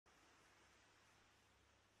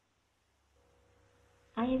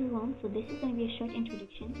Hi everyone, so this is going to be a short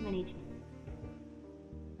introduction to management.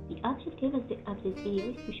 The objective of this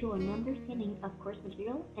video is to show an understanding of course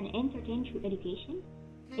material and entertain through education.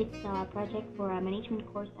 It's a project for a management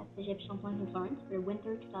course at Cegep Champlain St for the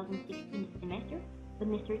winter 2016 semester with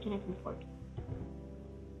Mr. Jonathan Ford.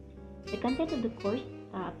 The content of the course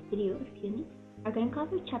video, are going to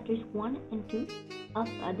cover chapters 1 and 2 of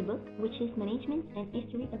the book, which is Management and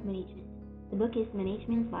History of Management. The book is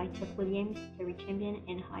Management by Chuck Williams, Cegep Champlain,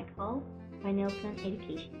 and High Call by Nelson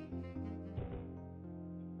Education.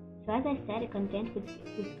 So as I said, the content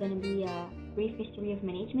is going to be a brief history of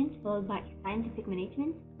management, followed by scientific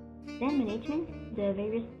management, then management, the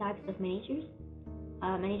various types of managers,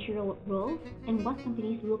 managerial roles, and what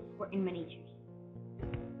companies look for in managers.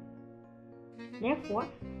 Therefore,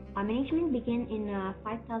 management began in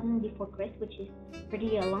 5000 before Christ, which is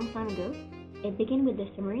pretty a long time ago. It began with the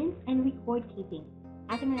Sumerians and record keeping.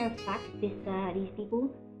 As a matter of fact, these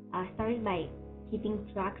people started by keeping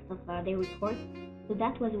tracks of their records, so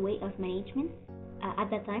that was a way of management.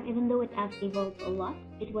 At that time, even though it has evolved a lot,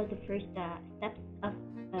 it was the first steps of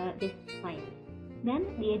this science. Then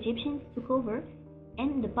the Egyptians took over,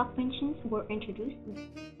 and the book functions were introduced,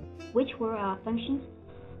 which were functions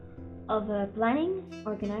of planning,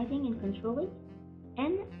 organizing, and controlling.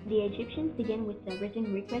 And the Egyptians began with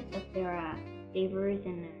written requests of their favors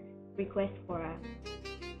and requests for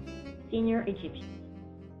senior Egyptians.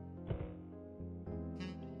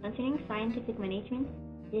 Concerning scientific management,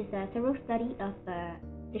 is a thorough study of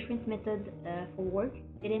different methods for work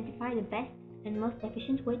to identify the best and most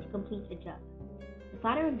efficient way to complete a job. The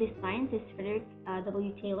father of this science is Frederick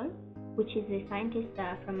W. Taylor, which is a scientist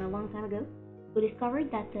from a long time ago, who discovered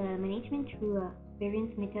that management through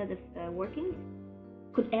various methods of working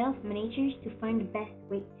could help managers to find the best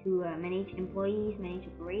way to manage employees, manage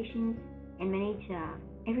operations, and manage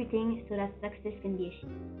everything so that success can be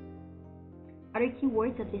achieved. Other key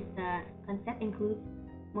words of this concept include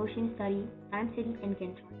motion study, time study, and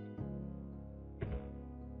Gantt chart.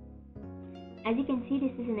 As you can see,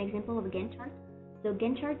 this is an example of a Gantt chart. So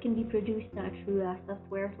Gantt chart can be produced through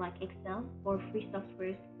softwares like Excel or free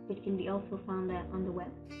softwares, which can be also found on the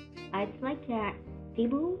web. It's like a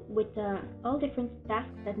table with all different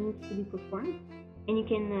tasks that needs to be performed, and you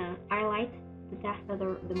can highlight the tasks that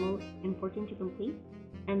are the most important to complete,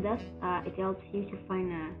 and thus it helps you to find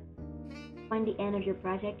the end of your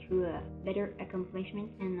project through better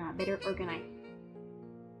accomplishments and better organized.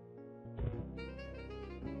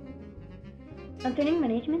 Concerning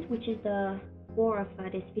management, which is the core of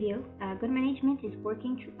this video, good management is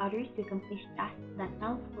working through others to accomplish tasks that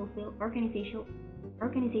help fulfill organizational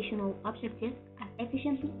objectives as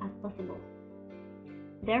efficiently as possible.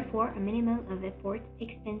 Therefore, a minimum of effort,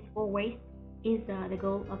 expense, or waste is the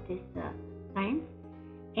goal of this science.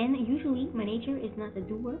 And usually, manager is not a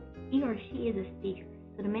doer; he or she is a speaker.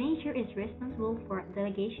 So the manager is responsible for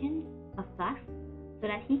delegation of tasks, so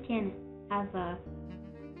that he can have a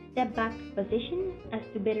step-back position as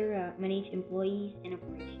to better manage employees and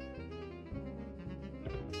operations.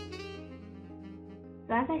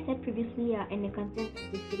 So as I said previously in the content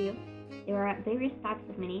of this video, there are various types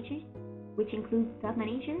of managers, which include top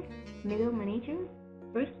manager, middle manager,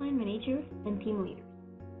 first-line manager, and team leaders.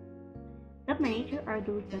 Top manager are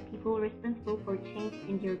those people responsible for change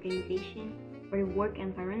in the organization, for the work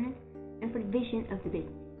environment, and for the vision of the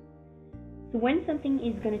business. So when something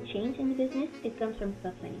is going to change in the business, it comes from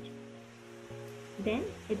top manager. Then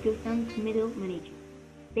it goes down to middle manager.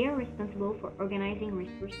 They are responsible for organizing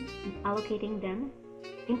resources and allocating them,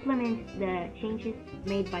 implement the changes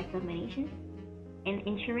made by top managers, and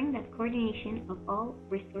ensuring that coordination of all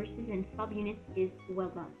resources and subunits is well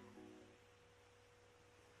done.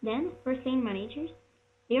 Then, first-line managers,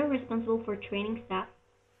 they are responsible for training staff,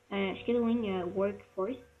 scheduling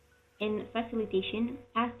workforce, and facilitation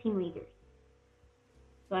as team leaders.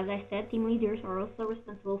 So as I said, team leaders are also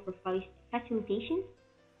responsible for facilitation.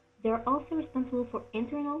 They are also responsible for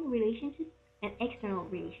internal relationships and external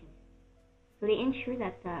relations. So they ensure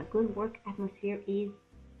that good work atmosphere is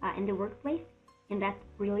in the workplace, and that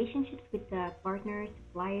relationships with partners,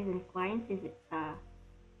 suppliers, and clients is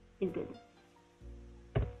good.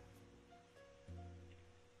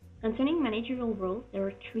 Concerning managerial roles, there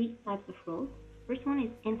are three types of roles. First one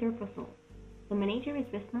is interpersonal. The manager is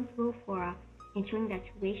responsible for ensuring that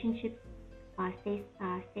relationships stay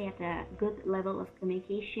at a good level of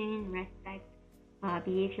communication, respect,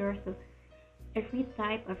 behavior. So every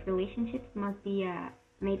type of relationships must be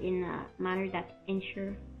made in a manner that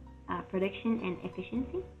ensure production and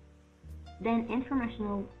efficiency. Then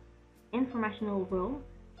informational role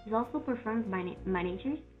is also performed by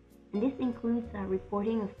managers, and this includes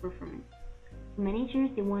reporting of performance. So managers,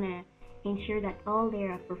 they want to ensure that all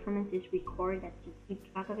their performance is recorded, that you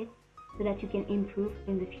keep track of it, so that you can improve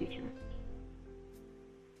in the future.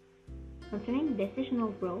 Concerning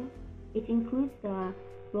decisional roles, it includes the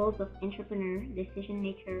roles of entrepreneur, decision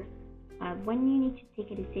maker. When you need to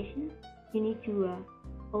take a decision, you need to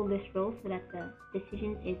hold this role so that the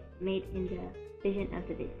decision is made in the vision of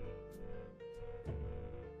the business.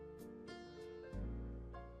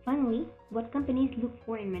 Finally, what companies look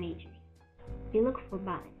for in managers? They look for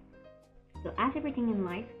balance. So as everything in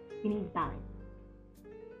life, you need balance.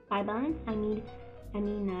 By balance, I mean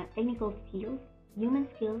technical skills, human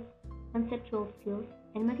skills, conceptual skills,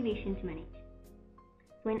 and motivation to manage.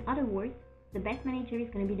 So in other words, the best manager is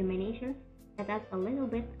going to be the manager that has a little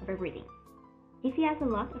bit of everything. If he has a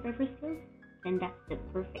lot of every skill, then that's the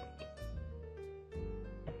perfect fit.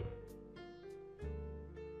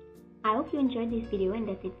 I hope you enjoyed this video and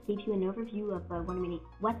that it gave you an overview of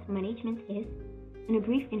what management is and a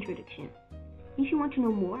brief introduction. If you want to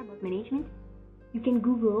know more about management, you can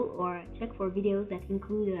Google or check for videos that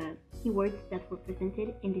include keywords that were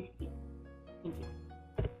presented in this video. Thank you.